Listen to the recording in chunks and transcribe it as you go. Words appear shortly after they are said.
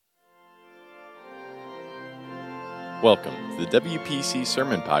Welcome to the WPC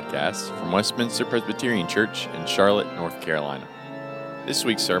Sermon Podcast from Westminster Presbyterian Church in Charlotte, North Carolina. This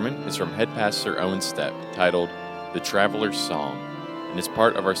week's sermon is from Head Pastor Owen Stepp, titled The Traveler's Psalm, and is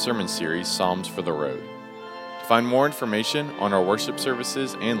part of our sermon series, Psalms for the Road. To find more information on our worship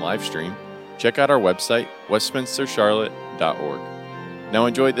services and live stream, check out our website, westminstercharlotte.org. Now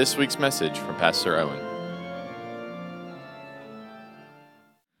enjoy this week's message from Pastor Owen.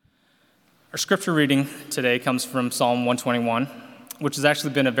 Our scripture reading today comes from Psalm 121, which has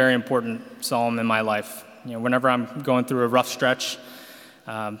actually been a very important psalm in my life. Whenever I'm going through a rough stretch,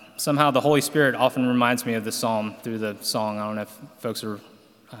 somehow the Holy Spirit often reminds me of this psalm through the song. I don't know if folks are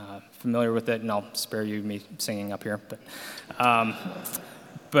familiar with it, and I'll spare you me singing up here.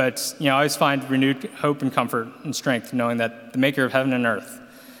 But I always find renewed hope and comfort and strength knowing that the Maker of heaven and earth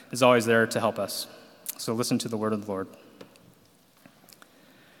is always there to help us. So listen to the word of the Lord.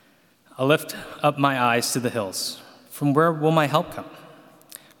 I lift up my eyes to the hills. From where will my help come?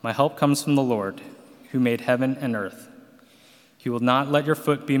 My help comes from the Lord, who made heaven and earth. He will not let your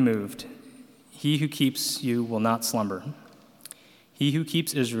foot be moved. He who keeps you will not slumber. He who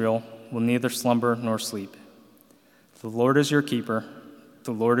keeps Israel will neither slumber nor sleep. The Lord is your keeper.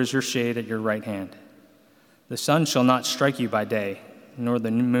 The Lord is your shade at your right hand. The sun shall not strike you by day, nor the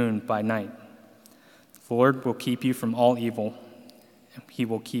moon by night. The Lord will keep you from all evil. He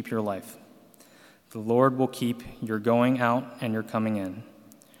will keep your life. The Lord will keep your going out and your coming in,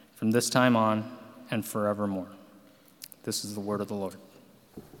 from this time on and forevermore. This is the word of the Lord.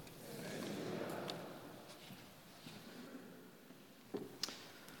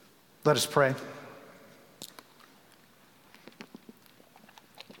 Let us pray.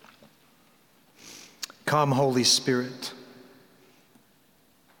 Come, Holy Spirit.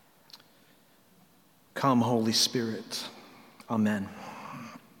 Come, Holy Spirit. Amen.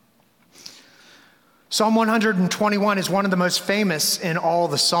 Psalm 121 is one of the most famous in all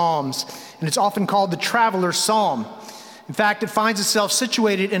the Psalms, and it's often called the Traveler's Psalm. In fact, it finds itself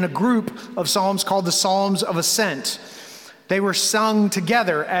situated in a group of psalms called the Psalms of Ascent. They were sung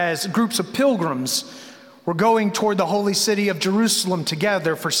together as groups of pilgrims were going toward the holy city of Jerusalem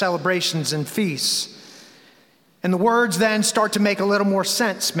together for celebrations and feasts. And the words then start to make a little more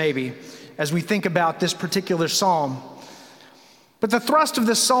sense, maybe, as we think about this particular psalm. But the thrust of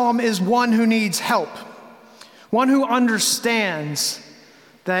this psalm is one who needs help, one who understands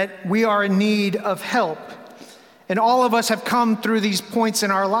that we are in need of help. And all of us have come through these points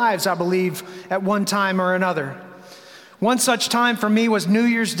in our lives, I believe, at one time or another. One such time for me was New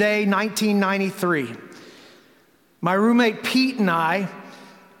Year's Day, 1993. My roommate Pete and I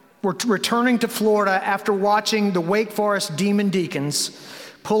were returning to Florida after watching the Wake Forest Demon Deacons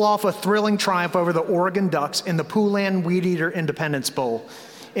pull off a thrilling triumph over the Oregon Ducks in the Poulan Weed Eater Independence Bowl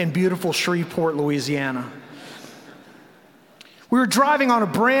in beautiful Shreveport, Louisiana. We were driving on a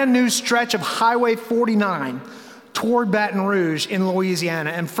brand new stretch of Highway 49 toward Baton Rouge in Louisiana.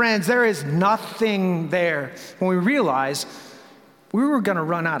 And friends, there is nothing there when we realized we were going to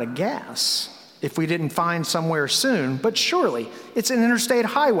run out of gas if we didn't find somewhere soon. But surely, it's an interstate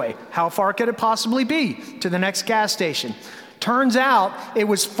highway. How far could it possibly be to the next gas station? Turns out it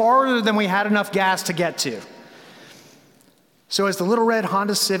was farther than we had enough gas to get to. So as the little red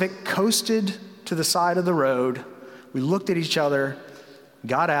Honda Civic coasted to the side of the road, we looked at each other,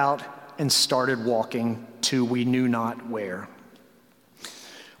 got out, and started walking to we knew not where.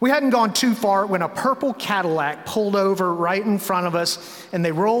 We hadn't gone too far when a purple Cadillac pulled over right in front of us, and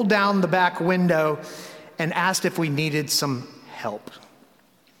they rolled down the back window and asked if we needed some help.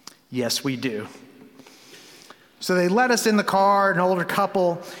 Yes, we do. So they let us in the car, an older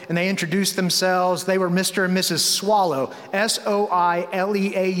couple, and they introduced themselves. They were Mr. and Mrs. Swallow,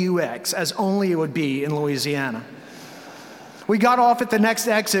 Soileaux, as only it would be in Louisiana. We got off at the next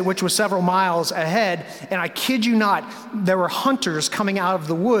exit, which was several miles ahead, and I kid you not, there were hunters coming out of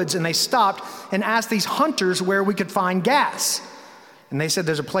the woods, and they stopped and asked these hunters where we could find gas. And they said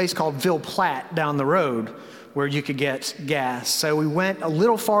there's a place called Ville Platte down the road where you could get gas. So we went a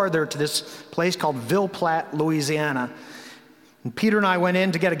little farther to this place called Ville Platte, Louisiana. And Peter and I went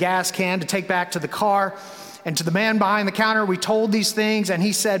in to get a gas can to take back to the car. And to the man behind the counter, we told these things, and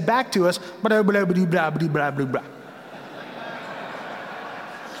he said back to us, blah, blah, blah, blah, blah, blah, blah, blah.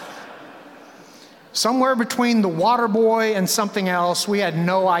 Somewhere between the water boy and something else, we had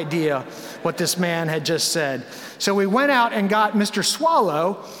no idea what this man had just said. So we went out and got Mr.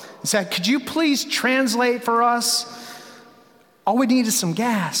 Swallow and said, could you please translate for us? All we need is some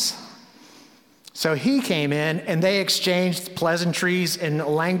gas. So he came in, and they exchanged pleasantries in a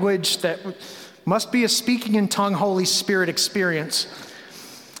language that must be a speaking in tongue Holy Spirit experience.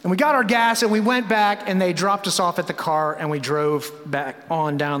 And we got our gas and we went back and they dropped us off at the car and we drove back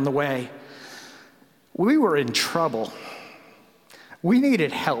on down the way. We were in trouble. We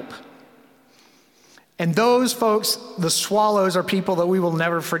needed help. And those folks, the Swallows, are people that we will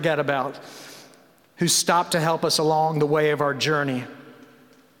never forget about, who stopped to help us along the way of our journey.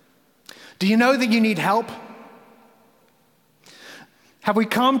 Do you know that you need help? Have we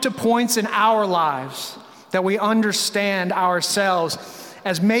come to points in our lives that we understand ourselves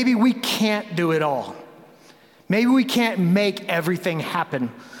as maybe we can't do it all? Maybe we can't make everything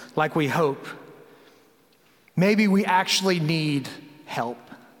happen like we hope. Maybe we actually need help.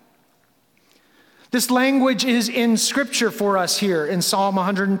 This language is in Scripture for us here in Psalm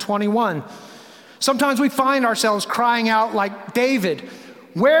 121. Sometimes we find ourselves crying out like David,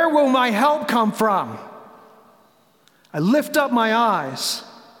 "Where will my help come from? I lift up my eyes."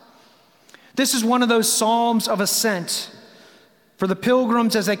 This is one of those psalms of ascent for the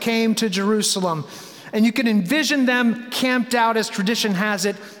pilgrims as they came to Jerusalem. And you can envision them camped out, as tradition has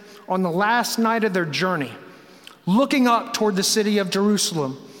it, on the last night of their journey, looking up toward the city of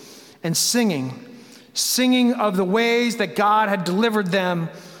Jerusalem and singing of the ways that God had delivered them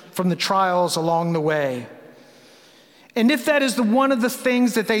from the trials along the way. And if that is one of the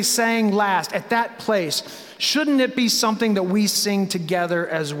things that they sang last at that place, shouldn't it be something that we sing together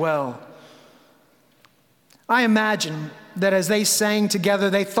as well? I imagine that as they sang together,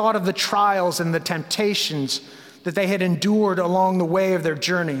 they thought of the trials and the temptations that they had endured along the way of their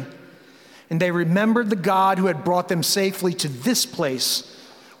journey. And they remembered the God who had brought them safely to this place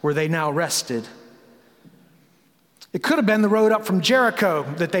where they now rested. It could have been the road up from Jericho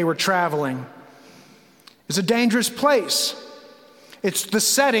that they were traveling. It's a dangerous place. It's the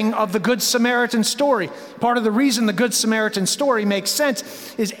setting of the Good Samaritan story. Part of the reason the Good Samaritan story makes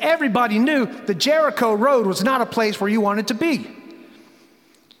sense is everybody knew the Jericho road was not a place where you wanted to be.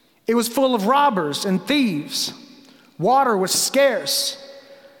 It was full of robbers and thieves. Water was scarce.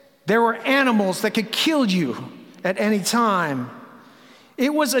 There were animals that could kill you at any time.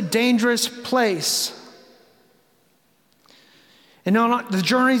 It was a dangerous place. And on the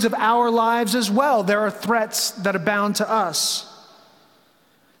journeys of our lives as well, there are threats that abound to us.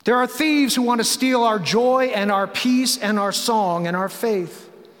 There are thieves who want to steal our joy and our peace and our song and our faith.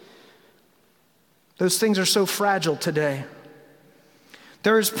 Those things are so fragile today.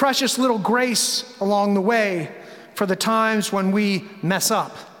 There is precious little grace along the way for the times when we mess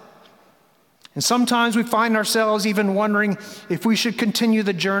up. And sometimes we find ourselves even wondering if we should continue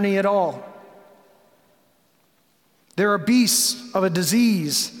the journey at all. There are beasts of a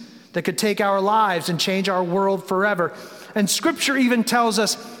disease that could take our lives and change our world forever. And Scripture even tells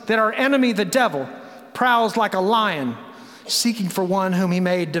us that our enemy, the devil, prowls like a lion, seeking for one whom he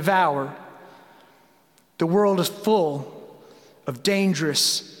may devour. The world is full of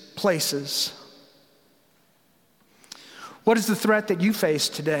dangerous places. What is the threat that you face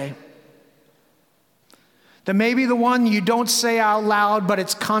today? That may be the one you don't say out loud, but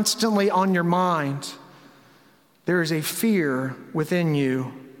it's constantly on your mind. There is a fear within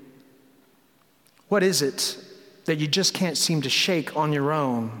you. What is it that you just can't seem to shake on your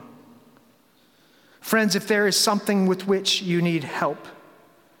own? Friends, if there is something with which you need help,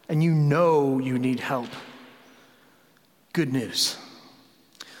 and you know you need help, good news.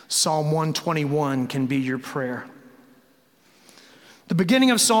 Psalm 121 can be your prayer. The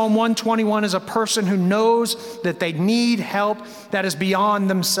beginning of Psalm 121 is a person who knows that they need help that is beyond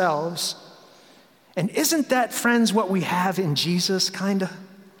themselves. And isn't that, friends, what we have in Jesus, kind of?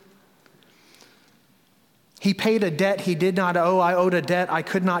 He paid a debt he did not owe. I owed a debt I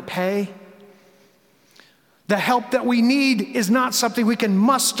could not pay. The help that we need is not something we can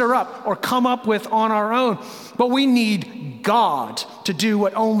muster up or come up with on our own, but we need God to do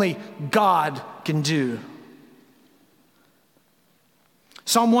what only God can do.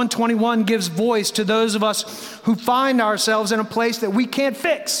 Psalm 121 gives voice to those of us who find ourselves in a place that we can't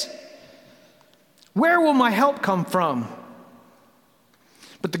fix. Where will my help come from?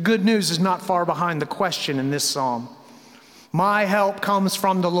 But the good news is not far behind the question in this psalm. My help comes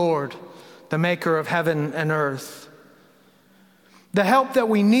from the Lord, the maker of heaven and earth. The help that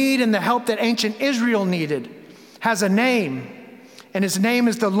we need and the help that ancient Israel needed has a name, and his name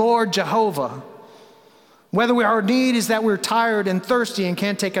is the Lord Jehovah. Whether our need is that we're tired and thirsty and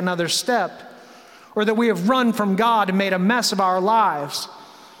can't take another step, or that we have run from God and made a mess of our lives,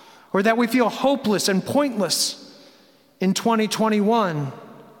 or that we feel hopeless and pointless in 2021,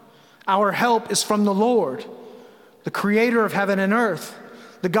 our help is from the Lord, the creator of heaven and earth,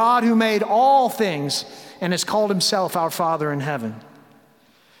 the God who made all things and has called himself our Father in heaven.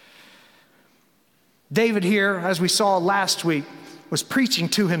 David here, as we saw last week, was preaching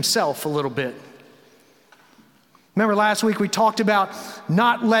to himself a little bit. Remember last week we talked about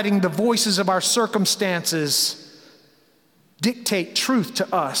not letting the voices of our circumstances dictate truth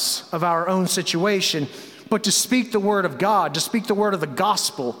to us of our own situation, but to speak the word of God, to speak the word of the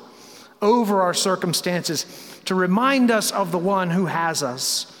gospel over our circumstances, to remind us of the one who has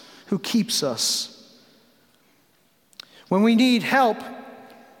us, who keeps us. When we need help,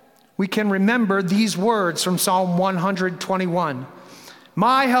 we can remember these words from Psalm 121.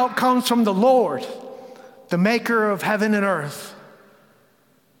 My help comes from the Lord, the maker of heaven and earth.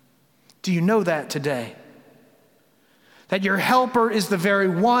 Do you know that today? That your helper is the very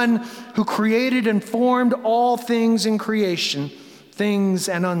one who created and formed all things in creation, things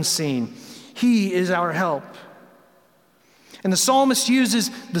and unseen. He is our help. And the psalmist uses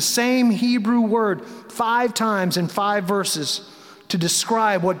the same Hebrew word 5 times in 5 verses to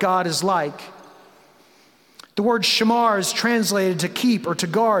describe what God is like. The word shamar is translated to keep or to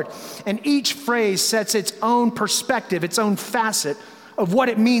guard, and each phrase sets its own perspective, its own facet of what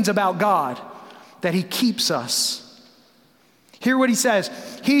it means about God, that he keeps us. Hear what he says.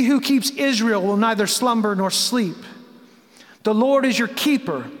 He who keeps Israel will neither slumber nor sleep. The Lord is your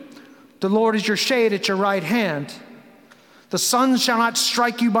keeper. The Lord is your shade at your right hand. The sun shall not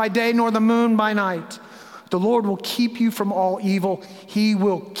strike you by day, nor the moon by night. The Lord will keep you from all evil. He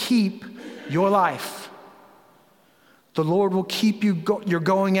will keep your life. The Lord will keep you your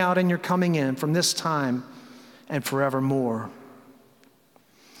going out and your coming in from this time and forevermore.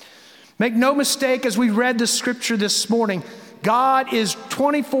 Make no mistake, as we read the scripture this morning, God is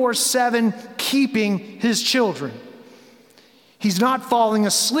 24/7 keeping his children. He's not falling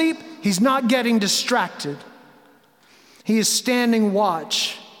asleep. He's not getting distracted. He is standing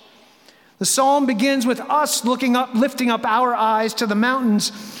watch. The psalm begins with us looking up, lifting up our eyes to the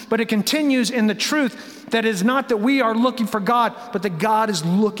mountains, but it continues in the truth that it is not that we are looking for God, but that God is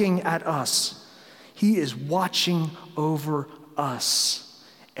looking at us. He is watching over us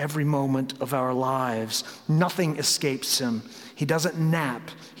every moment of our lives. Nothing escapes him. He doesn't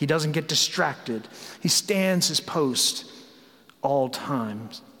nap. He doesn't get distracted. He stands his post all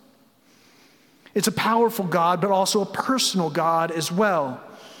times. It's a powerful God, but also a personal God as well,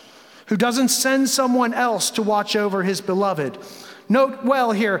 who doesn't send someone else to watch over his beloved. Note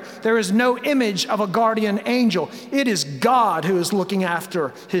well here, there is no image of a guardian angel. It is God who is looking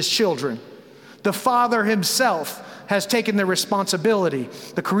after his children. The Father himself has taken the responsibility.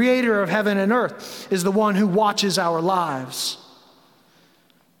 The creator of heaven and earth is the one who watches our lives.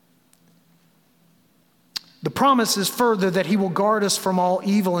 The promise is further that he will guard us from all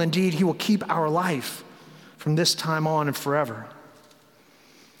evil. Indeed, he will keep our life from this time on and forever.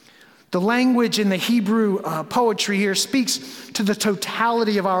 The language in the Hebrew poetry here speaks to the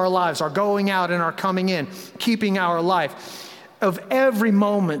totality of our lives, our going out and our coming in, keeping our life. Of every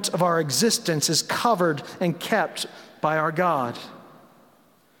moment of our existence is covered and kept by our God.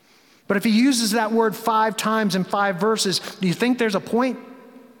 But if he uses that word 5 times in 5 verses, do you think there's a point?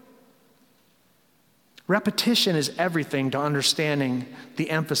 Repetition is everything to understanding the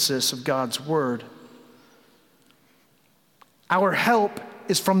emphasis of God's word. Our help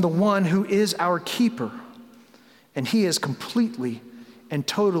is from the one who is our keeper, and he has completely and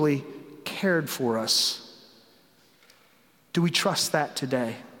totally cared for us. Do we trust that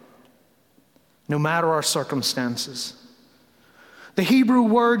today, no matter our circumstances? The Hebrew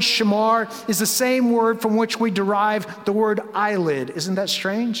word shamar is the same word from which we derive the word eyelid. Isn't that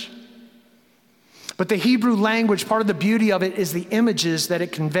strange? But the Hebrew language, part of the beauty of it is the images that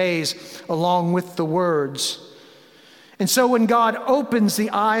it conveys along with the words. And so when God opens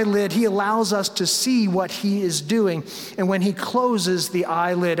the eyelid, he allows us to see what he is doing. And when he closes the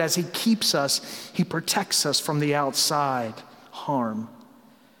eyelid as he keeps us, he protects us from the outside harm.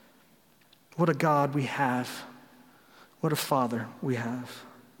 What a God we have. What a Father we have.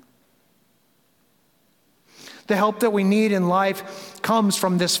 The help that we need in life comes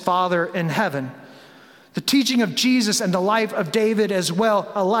from this Father in heaven. The teaching of Jesus and the life of David as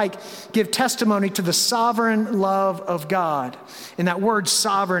well alike give testimony to the sovereign love of God. And that word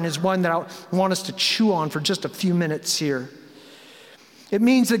sovereign is one that I want us to chew on for just a few minutes here. It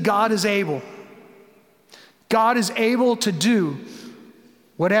means that God is able. God is able to do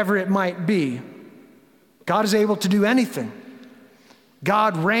whatever it might be. God is able to do anything.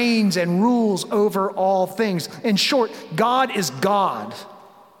 God reigns and rules over all things. In short, God is God.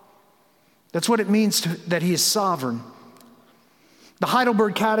 That's what it means that he is sovereign. The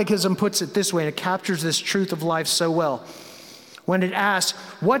Heidelberg Catechism puts it this way, and it captures this truth of life so well. When it asks,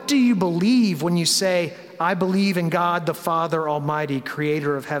 what do you believe when you say, I believe in God the Father Almighty,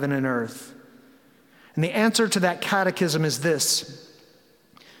 creator of heaven and earth? And the answer to that catechism is this: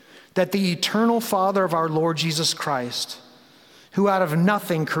 that the eternal Father of our Lord Jesus Christ, who out of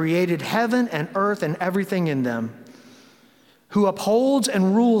nothing created heaven and earth and everything in them, who upholds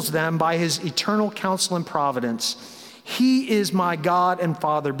and rules them by his eternal counsel and providence, he is my God and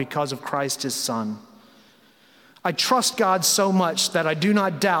Father because of Christ his Son. I trust God so much that I do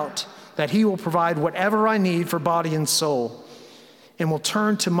not doubt that he will provide whatever I need for body and soul, and will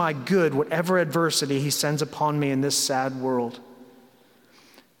turn to my good whatever adversity he sends upon me in this sad world.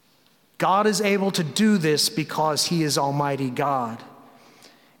 God is able to do this because he is Almighty God,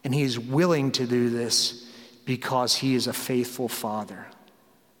 and he is willing to do this because he is a faithful Father.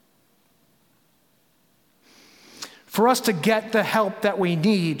 For us to get the help that we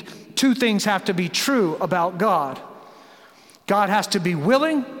need, two things have to be true about God. God has to be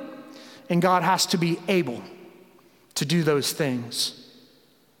willing, and God has to be able to do those things.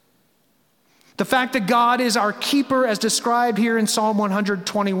 The fact that God is our keeper, as described here in Psalm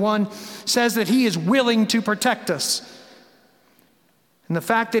 121, says that he is willing to protect us. And the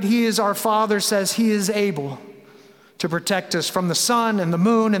fact that he is our Father says he is able to protect us from the sun and the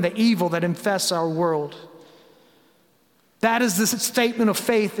moon and the evil that infests our world. That is the statement of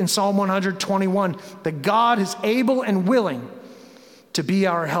faith in Psalm 121, that God is able and willing to be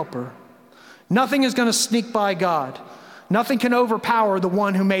our helper. Nothing is going to sneak by God. Nothing can overpower the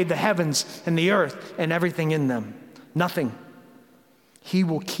one who made the heavens and the earth and everything in them. Nothing. He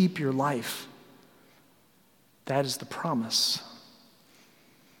will keep your life. That is the promise.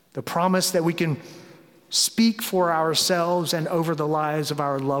 The promise that we can speak for ourselves and over the lives of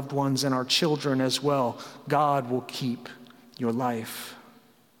our loved ones and our children as well. God will keep your life.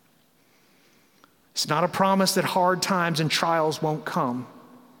 It's not a promise that hard times and trials won't come.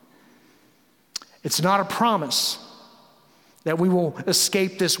 It's not a promise that we will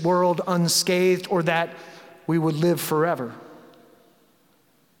escape this world unscathed or that we would live forever.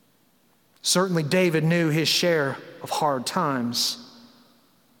 Certainly David knew his share of hard times.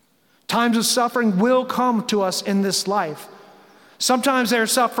 Times of suffering will come to us in this life. Sometimes they're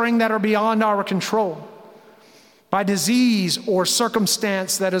suffering that are beyond our control, by disease or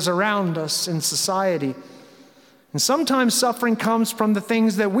circumstance that is around us in society. And sometimes suffering comes from the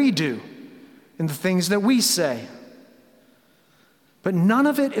things that we do and the things that we say. But none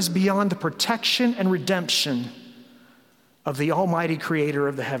of it is beyond the protection and redemption of the Almighty Creator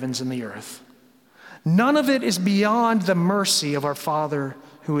of the heavens and the earth. None of it is beyond the mercy of our Father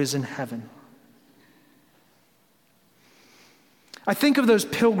who is in heaven. I think of those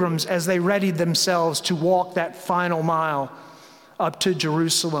pilgrims as they readied themselves to walk that final mile up to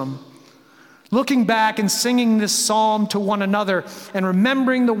Jerusalem, looking back and singing this psalm to one another and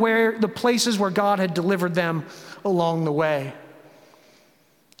remembering the places where God had delivered them along the way.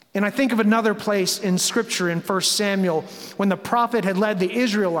 And I think of another place in Scripture in 1 Samuel when the prophet had led the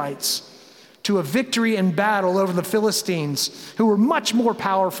Israelites to a victory in battle over the Philistines, who were much more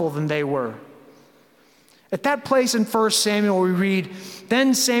powerful than they were. At that place in 1 Samuel, we read,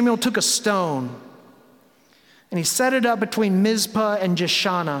 "Then Samuel took a stone, and he set it up between Mizpah and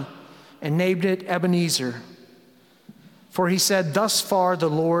Jeshanah, and named it Ebenezer. For he said, 'Thus far the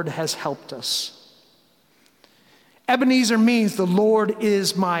Lord has helped us.'" Ebenezer means the Lord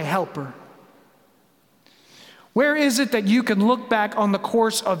is my helper. Where is it that you can look back on the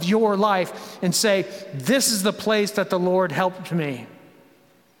course of your life and say, this is the place that the Lord helped me?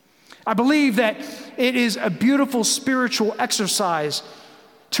 I believe that it is a beautiful spiritual exercise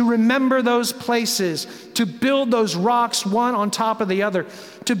to remember those places, to build those rocks one on top of the other,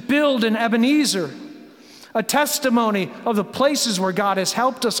 to build an Ebenezer, a testimony of the places where God has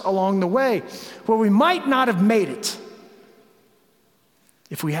helped us along the way, where we might not have made it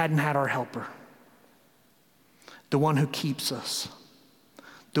if we hadn't had our helper, the one who keeps us,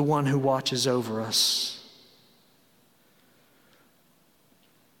 the one who watches over us.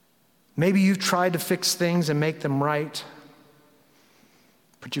 Maybe you've tried to fix things and make them right,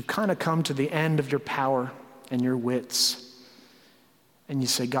 but you've kind of come to the end of your power and your wits, and you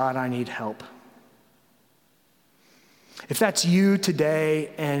say, God, I need help. If that's you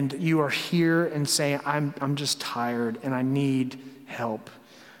today and you are here and saying, I'm just tired and I need help,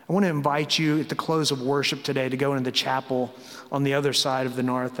 I want to invite you at the close of worship today to go into the chapel on the other side of the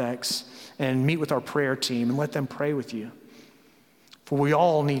narthex and meet with our prayer team and let them pray with you. For we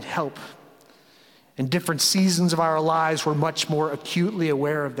all need help. In different seasons of our lives, we're much more acutely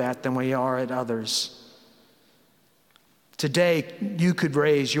aware of that than we are at others. Today, you could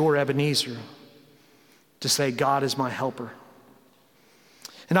raise your Ebenezer to say, God is my helper.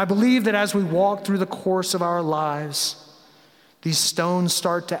 And I believe that as we walk through the course of our lives, these stones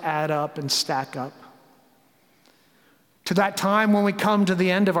start to add up and stack up. to that time when we come to the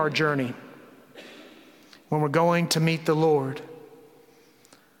end of our journey, when we're going to meet the Lord.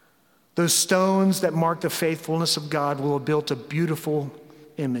 Those stones that mark the faithfulness of God will have built a beautiful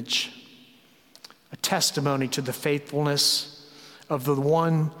image, a testimony to the faithfulness of the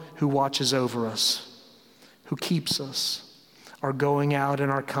one who watches over us, who keeps us, our going out and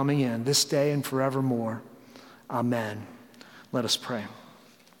our coming in, this day and forevermore. Amen. Let us pray.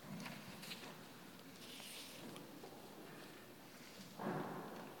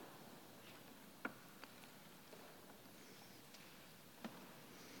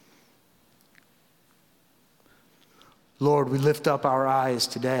 Lord, we lift up our eyes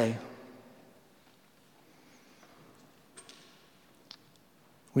today.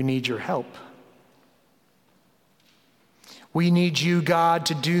 We need your help. We need you, God,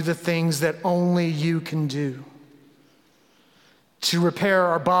 to do the things that only you can do. To repair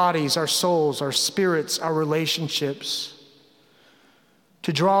our bodies, our souls, our spirits, our relationships.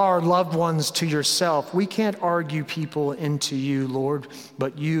 To draw our loved ones to yourself. We can't argue people into you, Lord,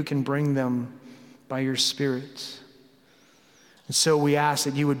 but you can bring them by your Spirit. And so we ask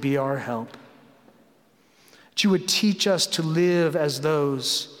that you would be our help. That you would teach us to live as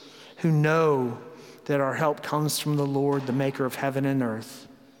those who know that our help comes from the Lord, the maker of heaven and earth.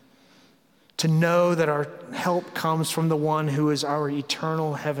 To know that our help comes from the one who is our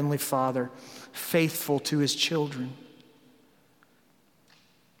eternal heavenly Father, faithful to his children.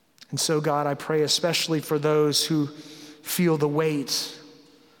 And so, God, I pray especially for those who feel the weight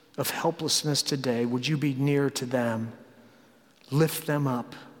of helplessness today. Would you be near to them? Lift them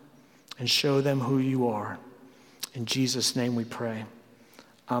up and show them who you are. In Jesus' name we pray.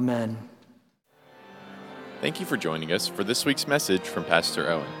 Amen. Thank you for joining us for this week's message from Pastor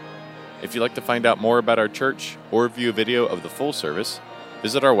Owen. If you'd like to find out more about our church or view a video of the full service,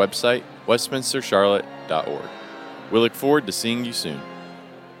 visit our website, westminstercharlotte.org. We look forward to seeing you soon.